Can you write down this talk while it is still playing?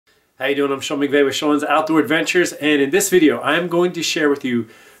How you doing? I'm Sean McVeigh with Sean's Outdoor Adventures, and in this video I am going to share with you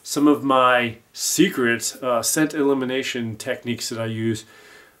some of my secret scent elimination techniques that I use.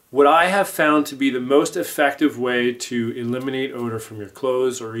 What I have found to be the most effective way to eliminate odor from your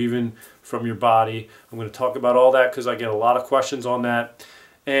clothes or even from your body. I'm going to talk about all that because I get a lot of questions on that,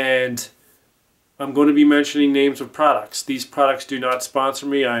 and I'm going to be mentioning names of products. These products do not sponsor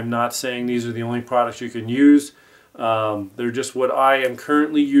me. I'm not saying these are the only products you can use. They're just what I am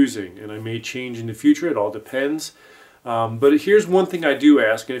currently using, and I may change in the future. It all depends. But here's one thing I do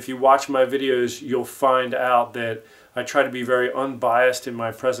ask, and if you watch my videos you'll find out that I try to be very unbiased in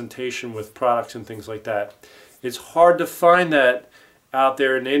my presentation with products and things like that. It's hard to find that out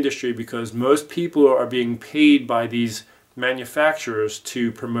there in the industry because most people are being paid by these manufacturers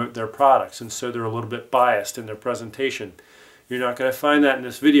to promote their products, and so they're a little bit biased in their presentation. You're not going to find that in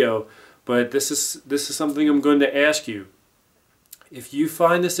this video. But this is something I'm going to ask you. If you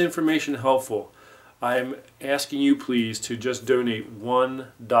find this information helpful, I'm asking you please to just donate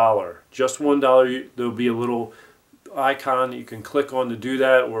 $1. Just $1. There'll be a little icon that you can click on to do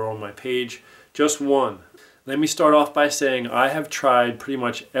that, or on my page. Just one. Let me start off by saying I have tried pretty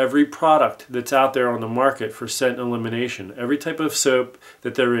much every product that's out there on the market for scent elimination. Every type of soap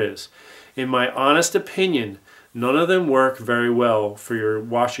that there is. In my honest opinion, none of them work very well for your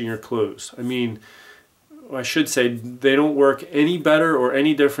washing your clothes. I mean, I should say they don't work any better or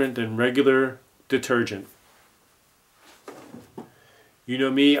any different than regular detergent. You know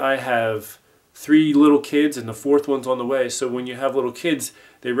me, I have 3 little kids and the 4th one's on the way, so when you have little kids,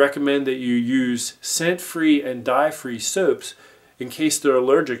 they recommend that you use scent-free and dye-free soaps in case they're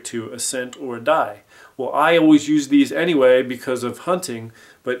allergic to a scent or a dye. Well, I always use these anyway because of hunting,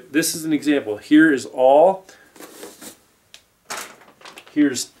 but this is an example. Here's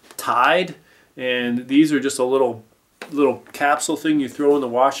Tide, and these are just a little capsule thing you throw in the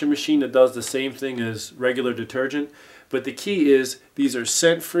washing machine that does the same thing as regular detergent. But the key is these are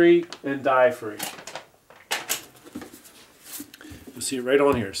scent-free and dye-free. You'll see it right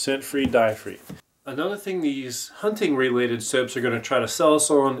on here, scent-free, dye-free. Another thing these hunting-related soaps are going to try to sell us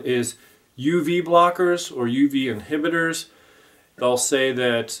on is UV blockers or UV inhibitors. They'll say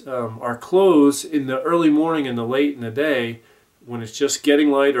that our clothes in the early morning and the late in the day, when it's just getting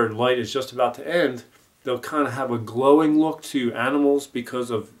light or light is just about to end, they'll kind of have a glowing look to animals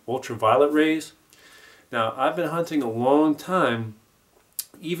because of ultraviolet rays. Now, I've been hunting a long time,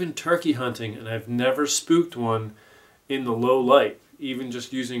 even turkey hunting, and I've never spooked one in the low light, even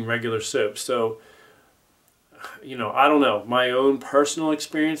just using regular soap. So, you know, I don't know. My own personal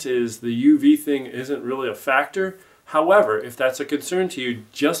experience is the UV thing isn't really a factor. However, if that's a concern to you,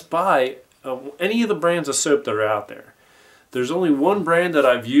 just buy any of the brands of soap that are out there. There's only one brand that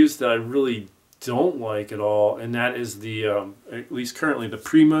I've used that I really don't like at all, and that is the, at least currently, the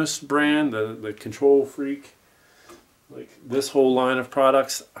Primos brand, the Control Freak. Like this whole line of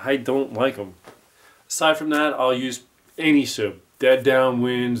products, I don't like them. Aside from that, I'll use any soap. Dead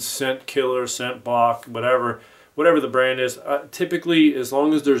Downwind, Scent Killer, Scent Block, whatever the brand is. Typically, as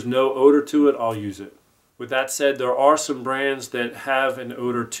long as there's no odor to it, I'll use it. With that said, there are some brands that have an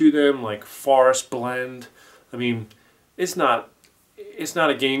odor to them, like Forest Blend. I mean, it's not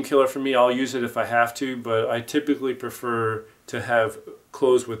a game killer for me. I'll use it if I have to, but I typically prefer to have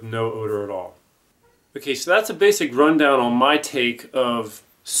clothes with no odor at all. Okay, so that's a basic rundown on my take of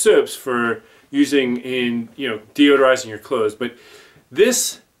soaps for using in, deodorizing your clothes. But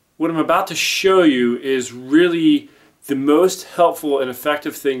what I'm about to show you is really the most helpful and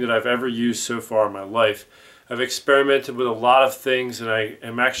effective thing that I've ever used so far in my life. I've experimented with a lot of things, and I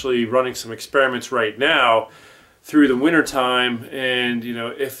am actually running some experiments right now through the winter time, and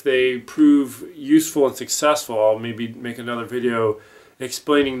if they prove useful and successful, I'll maybe make another video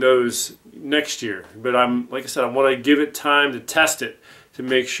explaining those next year. But like I said, I want to give it time to test it to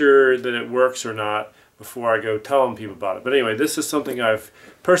make sure that it works or not before I go telling people about it. But anyway, this is something I've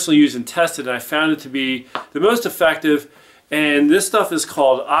personally used and tested, and I found it to be the most effective. And this stuff is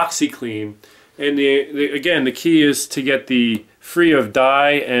called OxyClean, and again, the key is to get the free of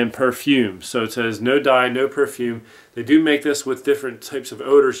dye and perfume. So it says no dye, no perfume. They do make this with different types of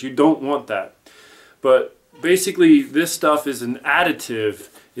odors. You don't want that. But basically, this stuff is an additive.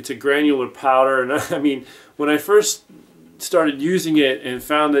 It's a granular powder. And I mean, when I first started using it and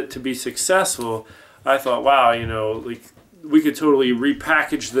found it to be successful, I thought, wow, like we could totally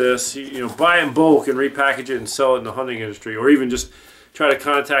repackage this, buy in bulk and repackage it and sell it in the hunting industry, or even just try to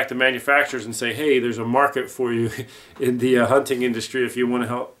contact the manufacturers and say, hey, there's a market for you in the hunting industry if you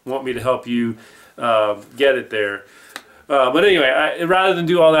want me to help you get it there. But anyway, rather than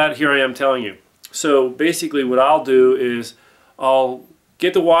do all that, here I am telling you. So basically what I'll do is I'll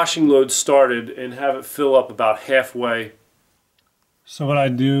get the washing load started and have it fill up about halfway. So what I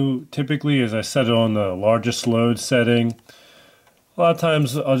do typically is I set it on the largest load setting. A lot of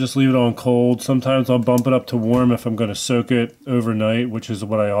times I'll just leave it on cold. Sometimes I'll bump it up to warm if I'm going to soak it overnight, which is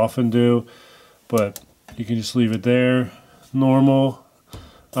what I often do. But you can just leave it there, normal.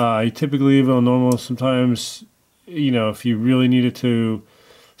 I typically leave it on normal. Sometimes, you know, if you really needed to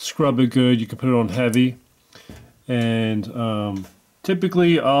scrub it good, you can put it on heavy. And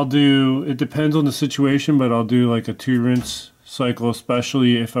typically I'll do, it depends on the situation, but I'll do like a 2 rinse cycle,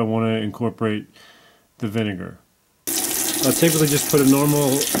 especially if I want to incorporate the vinegar. I'll typically just put a normal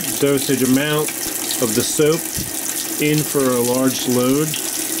dosage amount of the soap in for a large load.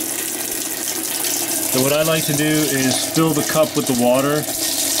 And what I like to do is fill the cup with the water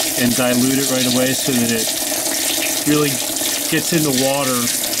and dilute it right away so that it really gets in the water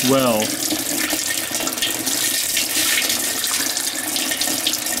well.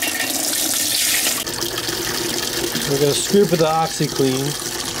 We're going to scoop of the OxiClean.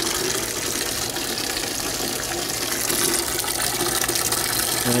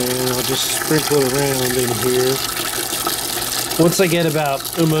 And I'll just sprinkle it around in here. Once I get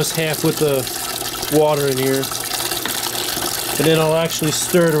about almost half with the water in here, and then I'll actually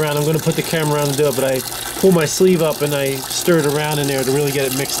stir it around. I'm going to put the camera around and do it, but I pull my sleeve up and I stir it around in there to really get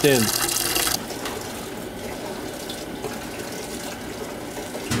it mixed in.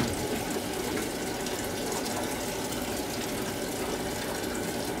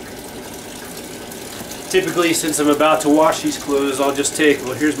 Typically, since I'm about to wash these clothes, I'll just take,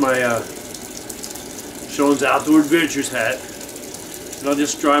 well, here's my Sean's Outdoor Adventures hat, and I'll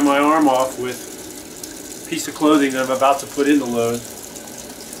just dry my arm off with a piece of clothing that I'm about to put in the load.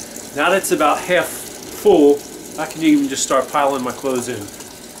 Now that it's about half full, I can even just start piling my clothes in.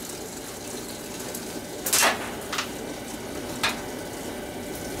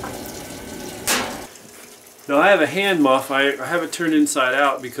 Now I have a hand muff. I have it turned inside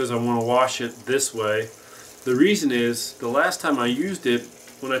out because I want to wash it this way. The reason is, the last time I used it,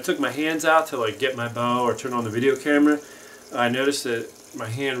 when I took my hands out to like get my bow or turn on the video camera, I noticed that my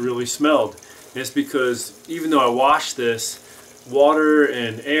hand really smelled. And it's because even though I washed this, water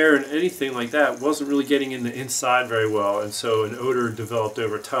and air and anything like that wasn't really getting in the inside very well, and so an odor developed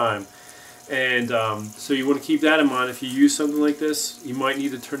over time. And so you want to keep that in mind. If you use something like this, you might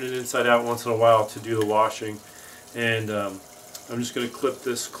need to turn it inside out once in a while to do the washing. And I'm just going to clip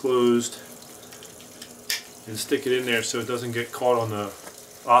this closed and stick it in there so it doesn't get caught on the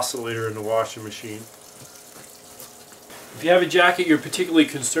oscillator in the washing machine. If you have a jacket you're particularly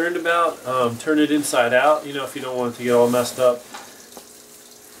concerned about, turn it inside out, you know, if you don't want it to get all messed up.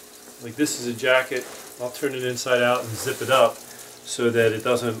 Like this is a jacket, I'll turn it inside out and zip it up so that it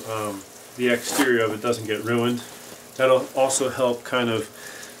doesn't, the exterior of it doesn't get ruined. That'll also help kind of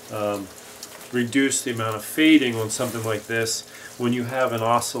reduce the amount of fading on something like this when you have an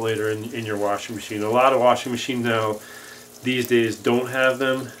oscillator in your washing machine. A lot of washing machines now these days don't have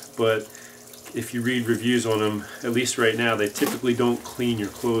them, but if you read reviews on them, at least right now, they typically don't clean your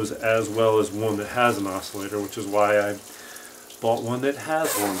clothes as well as one that has an oscillator, which is why I bought one that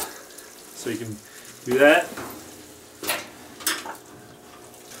has one. So you can do that.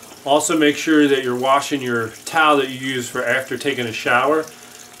 Also make sure that you're washing your towel that you use for after taking a shower,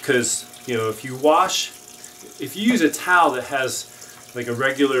 because you know, if you use a towel that has like a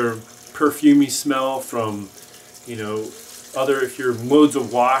regular perfumey smell from, you know, if your loads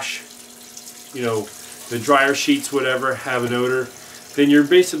of wash, you know, the dryer sheets, whatever, have an odor, then you're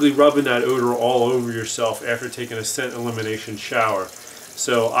basically rubbing that odor all over yourself after taking a scent elimination shower.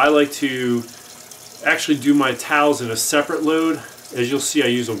 So I like to actually do my towels in a separate load. As you'll see, I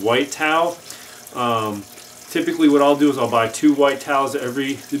use a white towel. Typically what I'll do is I'll buy 2 white towels at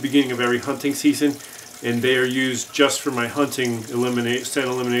the beginning of every hunting season, and they are used just for my hunting scent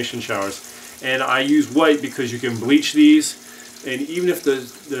elimination showers. And I use white because you can bleach these, and even if the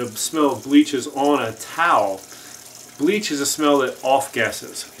smell of bleach is on a towel, bleach is a smell that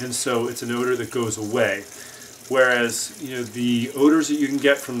off-gasses, and so it's an odor that goes away. Whereas, you know, the odors that you can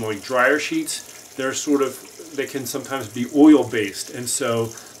get from like dryer sheets, they can sometimes be oil-based, and so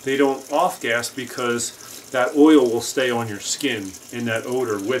they don't off-gas because that oil will stay on your skin in that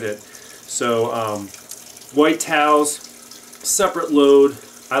odor with it. So white towels, separate load.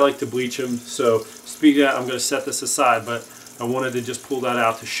 I like to bleach them. So speaking of that, I'm going to set this aside, but I wanted to just pull that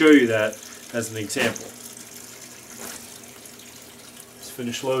out to show you that as an example. Let's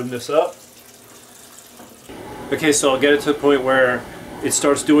finish loading this up. Okay, so I'll get it to the point where it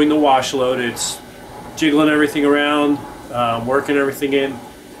starts doing the wash load. It's jiggling everything around, working everything in,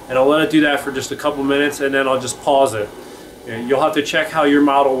 and I'll let it do that for just a couple minutes, and then I'll just pause it. And you'll have to check how your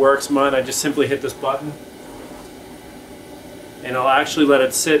model works. Mine, I just simply hit this button and I'll actually let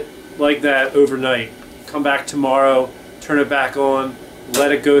it sit like that overnight. Come back tomorrow, turn it back on,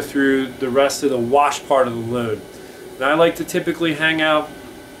 let it go through the rest of the wash part of the load. And I like to typically hang out.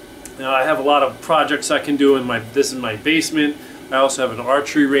 I have a lot of projects I can do in this is my basement. I also have an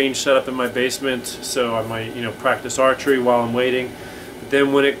archery range set up in my basement, so I might, practice archery while I'm waiting. But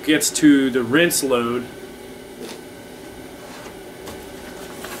then when it gets to the rinse load,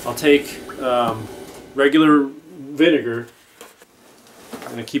 I'll take regular vinegar.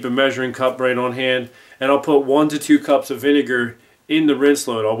 I'm going to keep a measuring cup right on hand, and I'll put 1 to 2 cups of vinegar in the rinse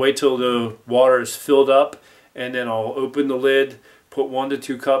load. I'll wait till the water is filled up, and then I'll open the lid, put 1 to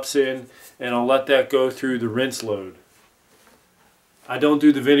 2 cups in, and I'll let that go through the rinse load. I don't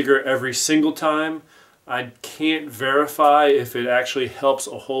do the vinegar every single time. I can't verify if it actually helps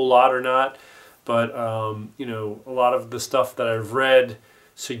a whole lot or not, but a lot of the stuff that I've read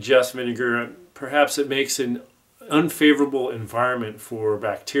suggests vinegar. Perhaps it makes an unfavorable environment for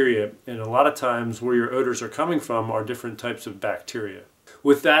bacteria, and a lot of times where your odors are coming from are different types of bacteria.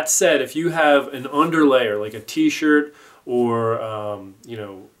 With that said, if you have an underlayer like a t-shirt or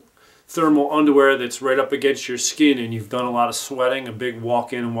thermal underwear that's right up against your skin and you've done a lot of sweating, a big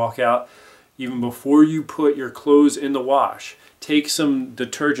walk in and walk out, even before you put your clothes in the wash, take some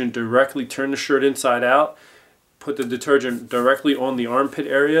detergent directly, turn the shirt inside out, put the detergent directly on the armpit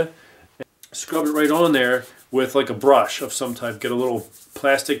area, and scrub it right on there with like a brush of some type. Get a little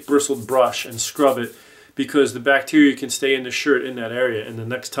plastic bristled brush and scrub it, because the bacteria can stay in the shirt in that area, and the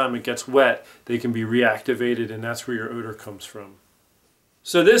next time it gets wet they can be reactivated, and that's where your odor comes from.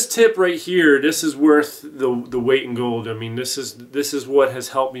 So this tip right here, this is worth the weight in gold. I mean, this is what has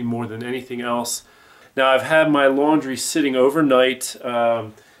helped me more than anything else. Now I've had my laundry sitting overnight,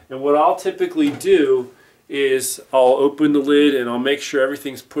 and what I'll typically do is I'll open the lid and I'll make sure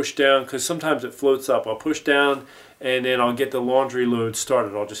everything's pushed down, because sometimes it floats up. I'll push down and then I'll get the laundry load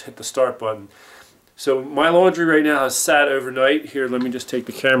started. I'll just hit the start button. So my laundry right now has sat overnight. Here, let me just take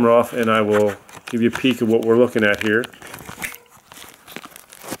the camera off and I will give you a peek of what we're looking at here.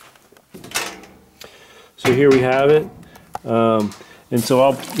 So here we have it. And so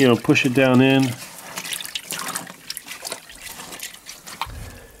I'll push it down in.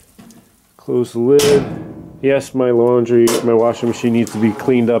 Close the lid. Yes, my washing machine needs to be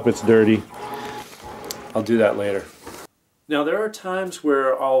cleaned up. It's dirty. I'll do that later. Now there are times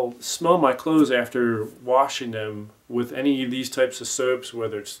where I'll smell my clothes after washing them with any of these types of soaps,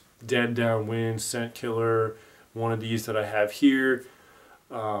 whether it's Dead Downwind, Scent Killer, one of these that I have here.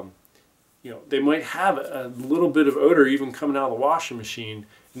 They might have a little bit of odor even coming out of the washing machine.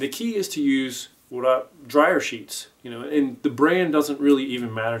 And the key is to use dryer sheets. And the brand doesn't really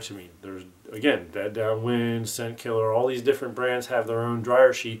even matter to me. There's, again, Dead Downwind, Scent Killer, all these different brands have their own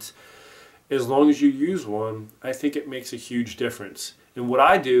dryer sheets. As long as you use one, I think it makes a huge difference. And what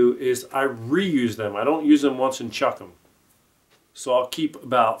I do is I reuse them. I don't use them once and chuck them. So I'll keep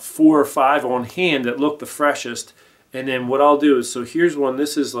about 4 or 5 on hand that look the freshest. And then what I'll do is, so here's one,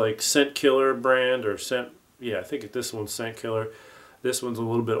 this is like Scent Killer brand, or yeah, I think this one's Scent Killer. This one's a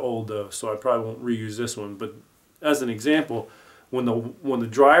little bit old though, so I probably won't reuse this one. But as an example, when the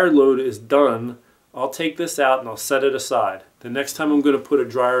dryer load is done, I'll take this out and I'll set it aside. The next time I'm going to put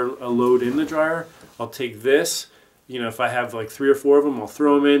a load in the dryer, I'll take this, if I have like 3 or 4 of them, I'll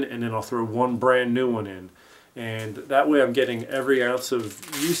throw them in, and then I'll throw one brand new one in. And that way I'm getting every ounce of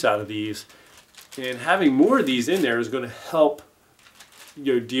use out of these. And having more of these in there is going to help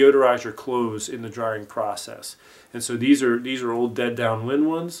deodorize your clothes in the drying process. And so these are old Dead Downwind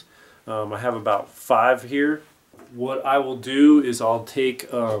ones. I have about 5 here. What I will do is I'll take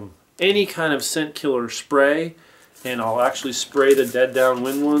any kind of Scent Killer spray, and I'll actually spray the Dead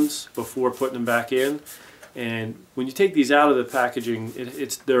Downwind ones before putting them back in. And when you take these out of the packaging,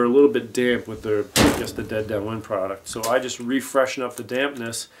 they're a little bit damp with the Dead Downwind product. So I just refreshen up the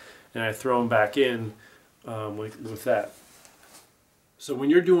dampness and I throw them back in with that. So when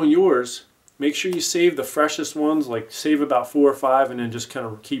you're doing yours, make sure you save the freshest ones, like save about 4 or 5, and then just kind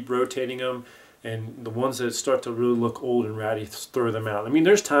of keep rotating them. And the ones that start to really look old and ratty, throw them out. I mean,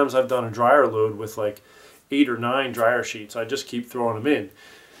 there's times I've done a dryer load with like 8 or 9 dryer sheets. I just keep throwing them in.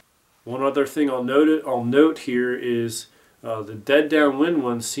 One other thing I'll note here is the Dead Downwind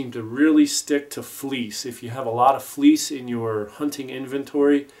ones seem to really stick to fleece. If you have a lot of fleece in your hunting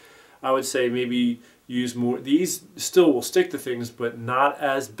inventory, I would say maybe use more. These still will stick to things, but not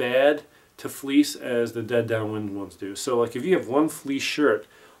as bad to fleece as the Dead Downwind ones do. So like if you have one fleece shirt,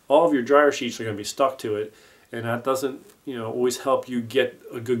 all of your dryer sheets are going to be stuck to it, and that doesn't always help you get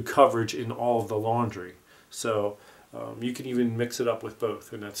a good coverage in all of the laundry. So You can even mix it up with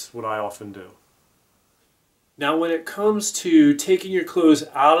both, and that's what I often do. Now when it comes to taking your clothes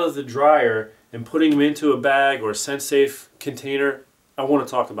out of the dryer and putting them into a bag or a scent safe container, I want to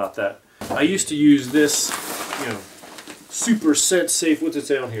talk about that. I used to use this, super scent safe, what's it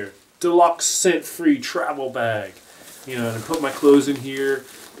say on here? Deluxe scent free travel bag. And I put my clothes in here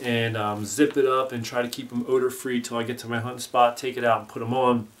and zip it up and try to keep them odor free till I get to my hunting spot, take it out and put them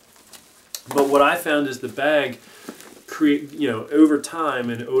on. But what I found is the bag over time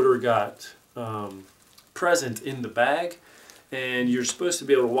an odor got present in the bag, and you're supposed to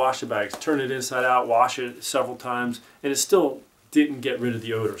be able to wash the bags, turn it inside out, wash it several times, and it still didn't get rid of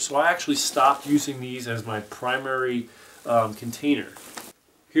the odor. So I actually stopped using these as my primary container.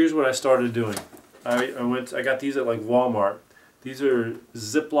 Here's what I started doing. I got these at like Walmart. These are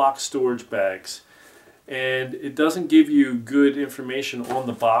Ziploc storage bags, and it doesn't give you good information on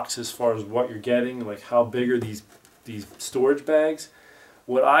the box as far as what you're getting, like how big are these storage bags.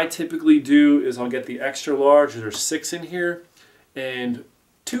 What I typically do is I'll get the extra large. There's 6 in here, and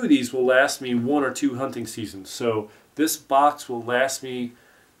 2 of these will last me 1 or 2 hunting seasons. So this box will last me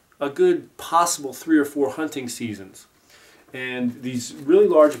a good possible 3 or 4 hunting seasons. And these really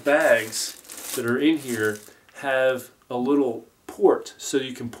large bags that are in here have a little port so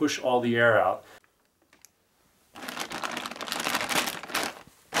you can push all the air out.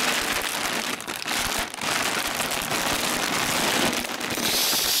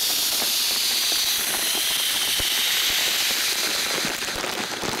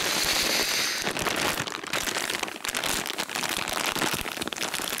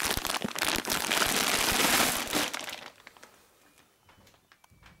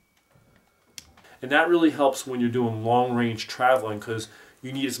 And that really helps when you're doing long-range traveling, because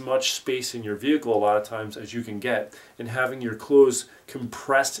you need as much space in your vehicle a lot of times as you can get. And having your clothes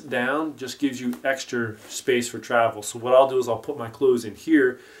compressed down just gives you extra space for travel. So what I'll do is I'll put my clothes in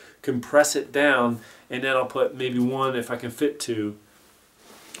here, compress it down, and then I'll put maybe 1, if I can fit 2,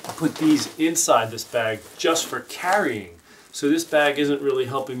 put these inside this bag just for carrying. So this bag isn't really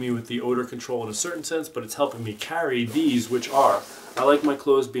helping me with the odor control in a certain sense, but it's helping me carry these, which are, I like my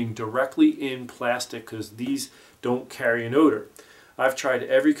clothes being directly in plastic because these don't carry an odor. I've tried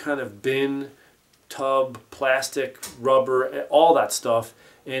every kind of bin, tub, plastic, rubber, all that stuff,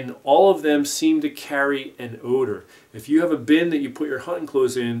 and all of them seem to carry an odor. If you have a bin that you put your hunting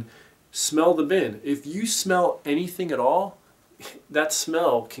clothes in, smell the bin. If you smell anything at all, that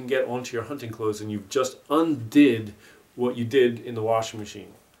smell can get onto your hunting clothes and you've just undid what you did in the washing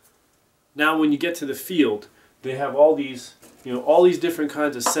machine. Now when you get to the field, they have all these different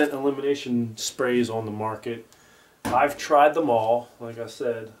kinds of scent elimination sprays on the market. I've tried them all, like I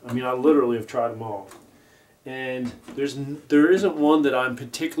said. I literally have tried them all. And there isn't one that I'm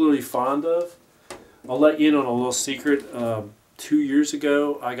particularly fond of. I'll let you in on a little secret. 2 years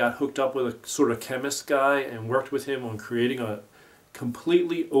ago, I got hooked up with a sort of chemist guy and worked with him on creating a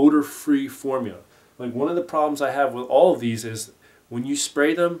completely odor-free formula. Like, one of the problems I have with all of these is when you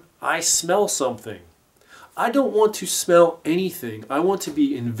spray them, I smell something. I don't want to smell anything. I want to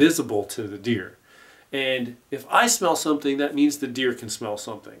be invisible to the deer. And if I smell something, that means the deer can smell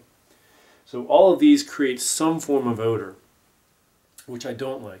something. So all of these create some form of odor, which I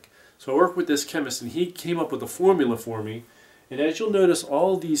don't like. So I worked with this chemist and he came up with a formula for me. And as you'll notice,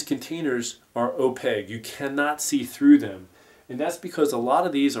 all of these containers are opaque. You cannot see through them. And that's because a lot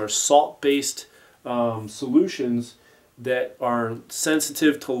of these are salt-based solutions that are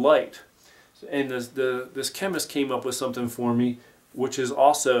sensitive to light. And this chemist came up with something for me which is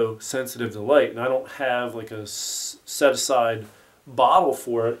also sensitive to light. And I don't have like a set-aside bottle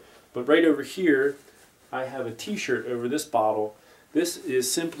for it, but right over here I have a t-shirt over this bottle. This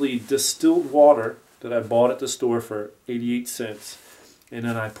is simply distilled water that I bought at the store for 88 cents. And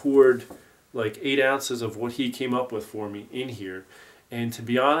then I poured like 8 ounces of what he came up with for me in here. And to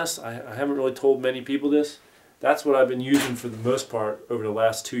be honest, I haven't really told many people this. That's what I've been using for the most part over the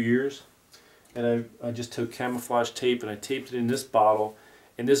last 2 years. And I just took camouflage tape and I taped it in this bottle.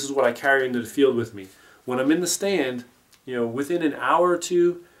 And this is what I carry into the field with me. When I'm in the stand, within an hour or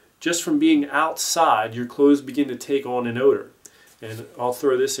two, just from being outside, your clothes begin to take on an odor. And I'll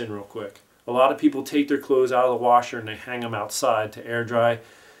throw this in real quick. A lot of people take their clothes out of the washer and they hang them outside to air dry.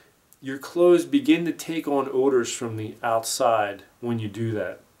 Your clothes begin to take on odors from the outside when you do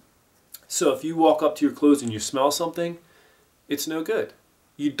that. So if you walk up to your clothes and you smell something, it's no good.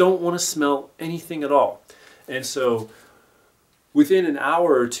 You don't want to smell anything at all. And so within an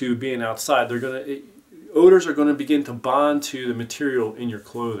hour or two being outside, odors are going to begin to bond to the material in your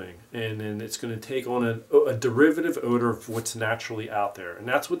clothing. And then it's going to take on a derivative odor of what's naturally out there. And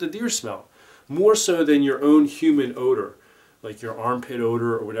that's what the deer smell. more so than your own human odor, like your armpit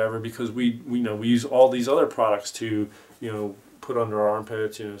odor or whatever, because we use all these other products to put under our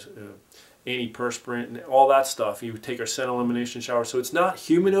armpits, antiperspirant and all that stuff. You take our scent elimination shower. So it's not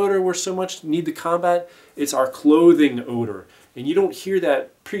human odor we're so much need to combat, it's our clothing odor. And you don't hear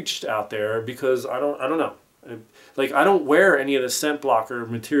that preached out there because I don't know. Like, I don't wear any of the scent blocker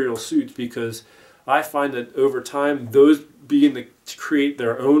material suits because I find that over time those begin to create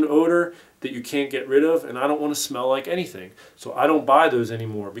their own odor that you can't get rid of, and I don't want to smell like anything. So I don't buy those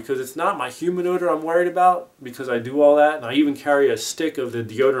anymore because it's not my human odor I'm worried about, because I do all that, and I even carry a stick of the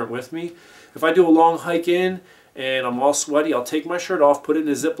deodorant with me. If I do a long hike in and I'm all sweaty, I'll take my shirt off, put it in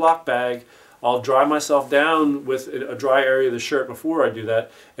a Ziploc bag, I'll dry myself down with a dry area of the shirt before I do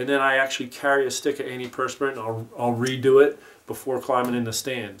that, and then I actually carry a stick of antiperspirant and I'll redo it before climbing in the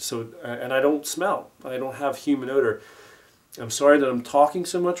stand. So, and I don't smell. I don't have human odor. I'm sorry that I'm talking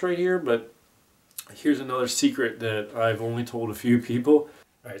so much right here, but here's another secret that I've only told a few people.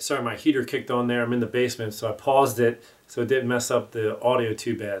 All right, sorry, my heater kicked on there. I'm in the basement, so I paused it so it didn't mess up the audio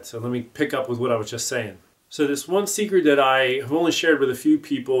too bad. So let me pick up with what I was just saying. So this one secret that I have only shared with a few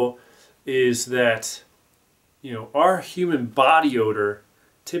people is that, our human body odor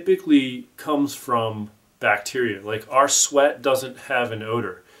typically comes from bacteria. Like, our sweat doesn't have an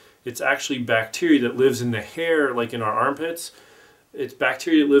odor. It's actually bacteria that lives in the hair, like in our armpits. It's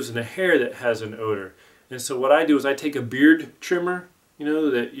bacteria that lives in the hair that has an odor. And so what I do is I take a beard trimmer,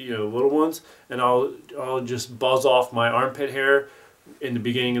 little ones, and I'll just buzz off my armpit hair in the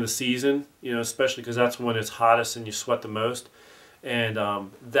beginning of the season, especially because that's when it's hottest and you sweat the most. And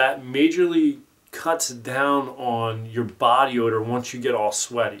that majorly cuts down on your body odor once you get all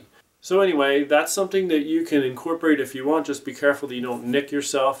sweaty. So anyway, that's something that you can incorporate if you want. Just be careful that you don't nick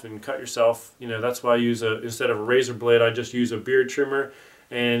yourself and cut yourself. That's why I use instead of a razor blade, I just use a beard trimmer,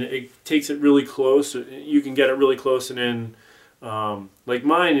 and it takes it really close. You can get it really close, and then like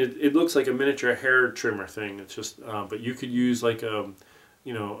mine, it looks like a miniature hair trimmer thing. It's just, but you could use like a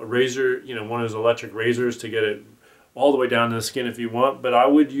razor, one of those electric razors to get it all the way down to the skin if you want, but I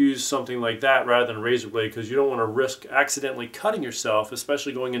would use something like that rather than a razor blade, because you don't want to risk accidentally cutting yourself,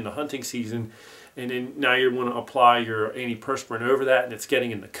 especially going into hunting season, and then now you want to apply your antiperspirant over that and it's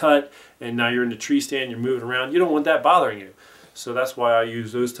getting in the cut, and now you're in the tree stand, you're moving around, you don't want that bothering you. So that's why I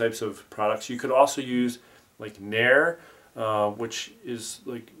use those types of products. You could also use like Nair, which is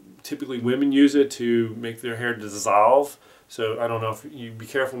like typically women use it to make their hair dissolve. So I don't know, if you be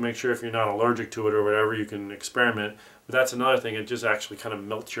careful, make sure if you're not allergic to it or whatever, you can experiment. But that's another thing, it just actually kind of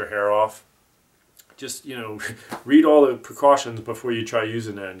melts your hair off. Just, read all the precautions before you try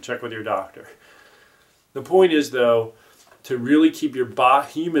using that and check with your doctor. The point is, though, to really keep your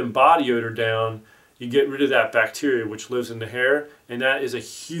human body odor down, you get rid of that bacteria which lives in the hair, and that is a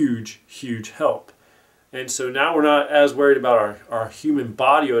huge, huge help. And so now we're not as worried about our human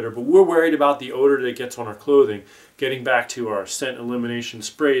body odor, but we're worried about the odor that gets on our clothing. Getting back to our scent elimination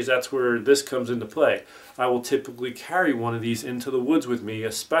sprays, that's where this comes into play. I will typically carry one of these into the woods with me,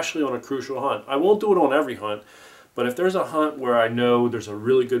 especially on a crucial hunt. I won't do it on every hunt, but if there's a hunt where I know there's a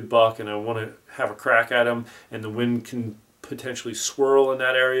really good buck and I want to have a crack at him and the wind can potentially swirl in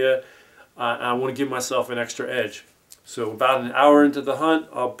that area, I want to give myself an extra edge. So about an hour into the hunt,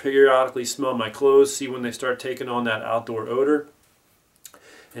 I'll periodically smell my clothes, see when they start taking on that outdoor odor.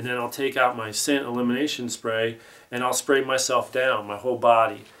 And then I'll take out my scent elimination spray and I'll spray myself down, my whole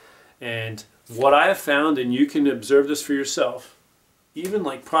body. And what I have found, and you can observe this for yourself, even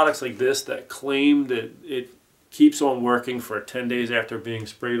like products like this that claim that it keeps on working for 10 days after being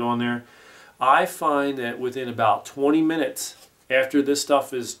sprayed on there, I find that within about 20 minutes after this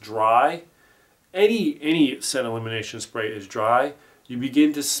stuff is dry, any scent elimination spray is dry, you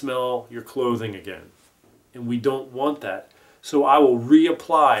begin to smell your clothing again. And we don't want that. So I will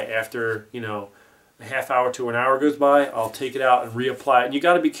reapply after, a half hour to an hour goes by. I'll take it out and reapply it. And you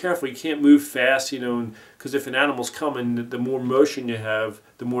got to be careful. You can't move fast, because if an animal's coming, the more motion you have,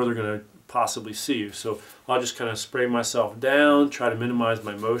 the more they're going to possibly see you. So I'll just kind of spray myself down, try to minimize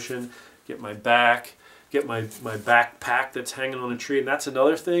my motion, get my back, get my backpack that's hanging on a tree. And that's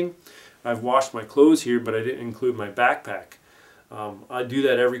another thing. I've washed my clothes here, but I didn't include my backpack. I do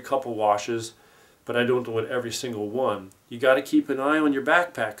that every couple washes, but I don't do it every single one. You got to keep an eye on your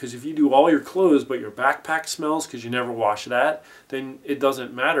backpack, because if you do all your clothes but your backpack smells because you never wash that, then it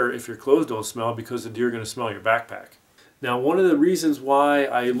doesn't matter if your clothes don't smell, because the deer are going to smell your backpack. Now, one of the reasons why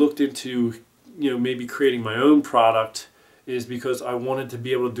I looked into maybe creating my own product is because I wanted to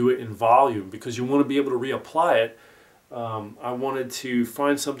be able to do it in volume, because you want to be able to reapply it. I wanted to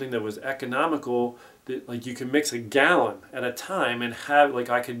find something that was economical, like you can mix a gallon at a time and have, like,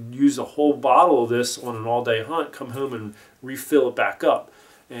 I could use a whole bottle of this on an all-day hunt, come home and refill it back up,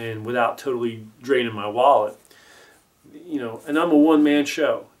 and without totally draining my wallet. You know, and I'm a one-man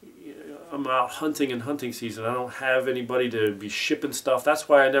show. I'm out hunting in hunting season. I don't have anybody to be shipping stuff. That's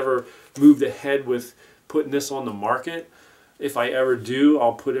why I never moved ahead with putting this on the market. If I ever do,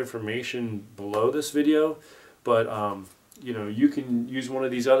 I'll put information below this video. But you know, you can use one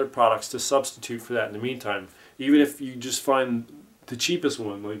of these other products to substitute for that in the meantime. Even if you just find the cheapest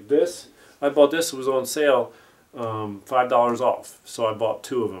one, like this. I bought this, it was on sale, $5 off. So I bought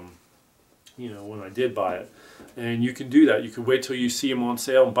 2 of them, you know, when I did buy it. And you can do that. You can wait till you see them on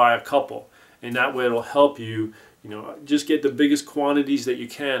sale and buy a couple. And that way it'll help you, you know, just get the biggest quantities that you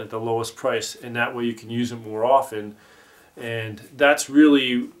can at the lowest price. And that way you can use them more often. And that's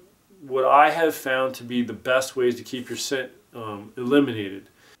really what I have found to be the best ways to keep your scent eliminated.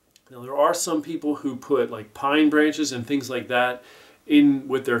 Now, there are some people who put like pine branches and things like that in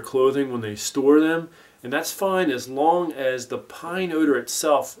with their clothing when they store them. And that's fine as long as the pine odor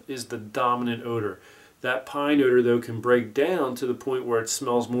itself is the dominant odor. That pine odor, though, can break down to the point where it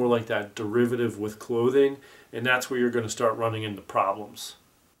smells more like that derivative with clothing, and that's where you're going to start running into problems.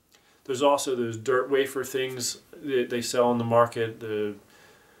 There's also those dirt wafer things that they sell on the market.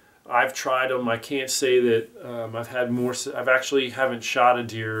 I've tried them. I can't say that I've had more. I've actually haven't shot a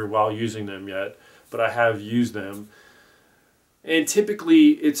deer while using them yet, but I have used them. And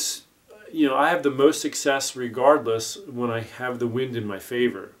typically, it's, you know, I have the most success regardless when I have the wind in my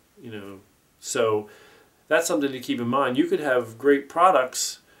favor. You know, so that's something to keep in mind. You could have great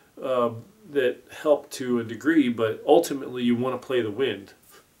products that help to a degree, but ultimately you want to play the wind.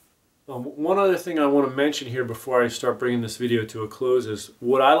 One other thing I want to mention here before I start bringing this video to a close is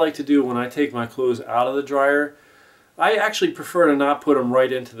what I like to do when I take my clothes out of the dryer. I actually prefer to not put them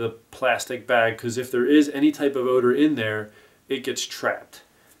right into the plastic bag, because if there is any type of odor in there, it gets trapped.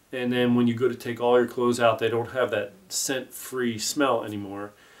 And then when you go to take all your clothes out, they don't have that scent-free smell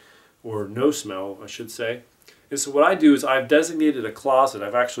anymore. Or no smell, I should say. And so what I do is I've designated a closet.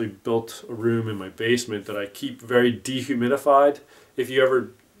 I've actually built a room in my basement that I keep very dehumidified. If you ever,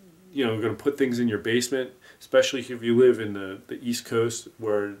 you know, going to put things in your basement, especially if you live in the East Coast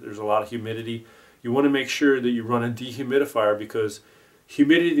where there's a lot of humidity, you want to make sure that you run a dehumidifier, because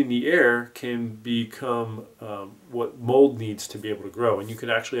humidity in the air can become what mold needs to be able to grow. And you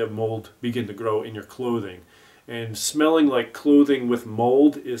can actually have mold begin to grow in your clothing. And smelling like clothing with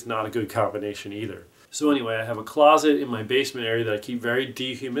mold is not a good combination either. So anyway, I have a closet in my basement area that I keep very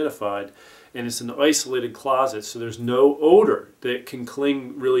dehumidified, and it's an isolated closet, so there's no odor that can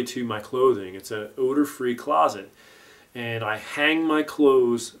cling really to my clothing. It's an odor-free closet. And I hang my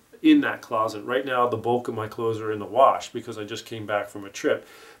clothes in that closet. Right now the bulk of my clothes are in the wash because I just came back from a trip.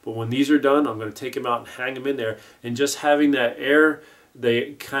 But when these are done, I'm going to take them out and hang them in there, and just having that air,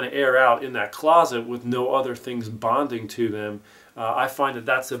 they kind of air out in that closet with no other things bonding to them. I find that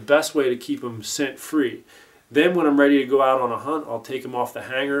that's the best way to keep them scent free. Then when I'm ready to go out on a hunt, I'll take them off the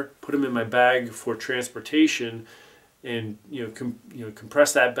hanger, put them in my bag for transportation, and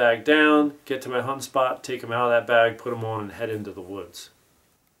compress that bag down, get to my hunt spot, take them out of that bag, put them on, and head into the woods.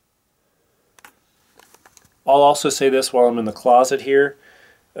 I'll also say this while I'm in the closet here.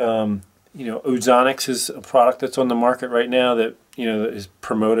 Ozonics is a product that's on the market right now that that is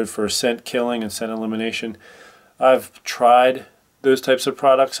promoted for scent killing and scent elimination. I've tried those types of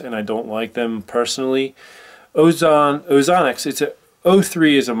products and I don't like them personally. Ozonics,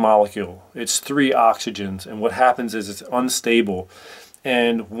 O3 is a molecule. It's 3 oxygens, and what happens is it's unstable.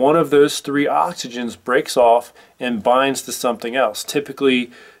 And one of those 3 oxygens breaks off and binds to something else.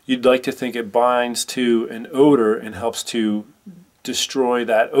 Typically, you'd like to think it binds to an odor and helps to destroy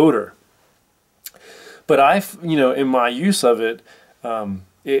that odor. But in my use of it,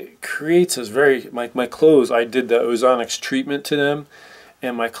 it creates this my clothes, I did the Ozonics treatment to them,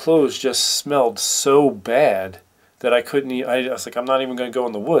 and my clothes just smelled so bad that I couldn't eat. I was like, I'm not even going to go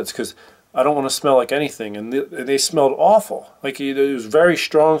in the woods because I don't want to smell like anything. And they smelled awful. Like, it was very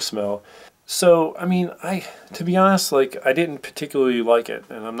strong smell. So, I mean, to be honest, like, I didn't particularly like it,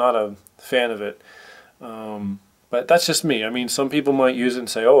 and I'm not a fan of it. But that's just me. I mean, some people might use it and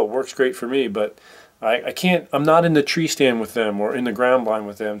say, oh, it works great for me, but I can't, I'm not in the tree stand with them or in the ground blind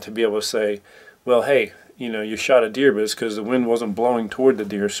with them to be able to say, well, hey, you shot a deer, but it's because the wind wasn't blowing toward the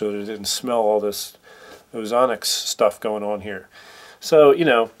deer, so it didn't smell all this ozonics stuff going on here. So,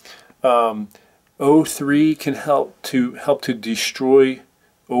 O3 can help to destroy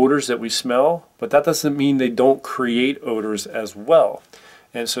odors that we smell, but that doesn't mean they don't create odors as well.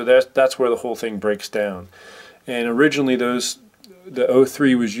 And so that's where the whole thing breaks down. And originally those the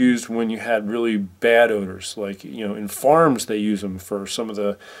O3 was used when you had really bad odors, like, you know, in farms they use them for some of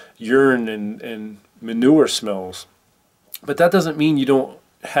the urine and manure smells. But that doesn't mean you don't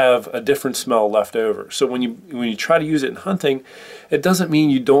have a different smell left over. So when you try to use it in hunting, it doesn't mean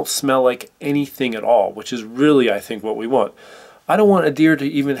you don't smell like anything at all, which is really, I think, what we want. I don't want a deer to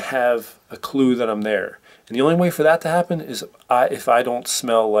even have a clue that I'm there. And the only way for that to happen is if I don't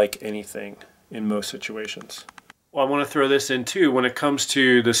smell like anything in most situations. Well, I want to throw this in too. When it comes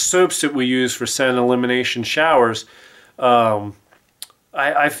to the soaps that we use for scent elimination showers,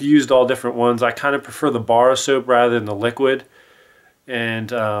 I've used all different ones. I kind of prefer the bar soap rather than the liquid.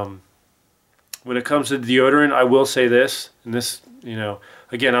 And when it comes to deodorant, I will say this, and this, you know,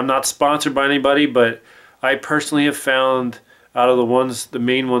 again, I'm not sponsored by anybody, but I personally have found out of the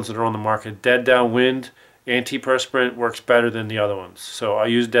main ones that are on the market, Dead Downwind antiperspirant works better than the other ones. So I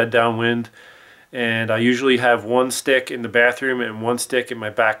use Dead Downwind, and I usually have one stick in the bathroom and one stick in my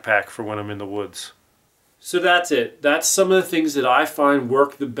backpack for when I'm in the woods. So that's it. That's some of the things that I find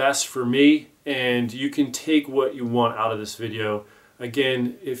work the best for me, and you can take what you want out of this video.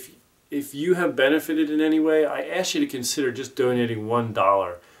 Again, if you have benefited in any way, I ask you to consider just donating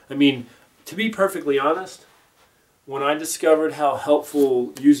 $1. I mean, to be perfectly honest, when I discovered how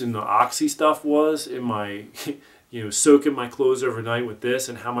helpful using the Oxy stuff was in my, you know, soaking my clothes overnight with this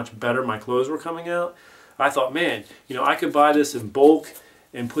and how much better my clothes were coming out, I thought, man, you know, I could buy this in bulk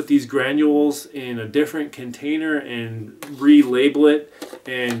and put these granules in a different container and relabel it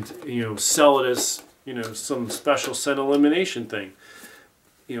and, you know, sell it as, you know, some special scent elimination thing.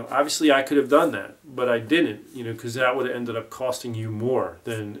 You know, obviously I could have done that, but I didn't, you know, because that would have ended up costing you more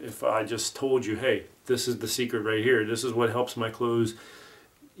than if I just told you, hey, this is the secret right here. This is what helps my clothes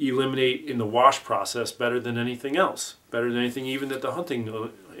eliminate in the wash process better than anything else, better than anything even that the hunting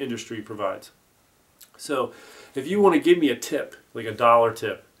industry provides. So if you want to give me a tip, like a $1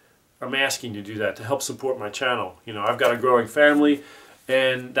 tip, I'm asking you to do that to help support my channel. You know, I've got a growing family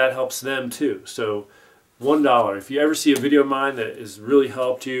and that helps them too. So $1. If you ever see a video of mine that has really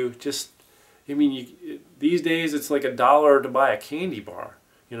helped you, just, I mean, these days it's like $1 to buy a candy bar.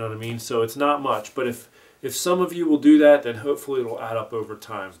 You know what I mean? So it's not much, but if some of you will do that, then hopefully it'll add up over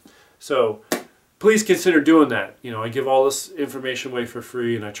time. So please consider doing that. You know, I give all this information away for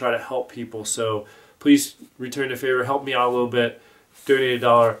free, and I try to help people. So please return the favor, help me out a little bit, donate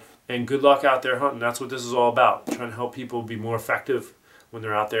 $1, and good luck out there hunting. That's what this is all about, trying to help people be more effective when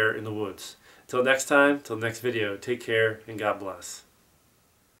they're out there in the woods. Till next time, till next video, take care and God bless.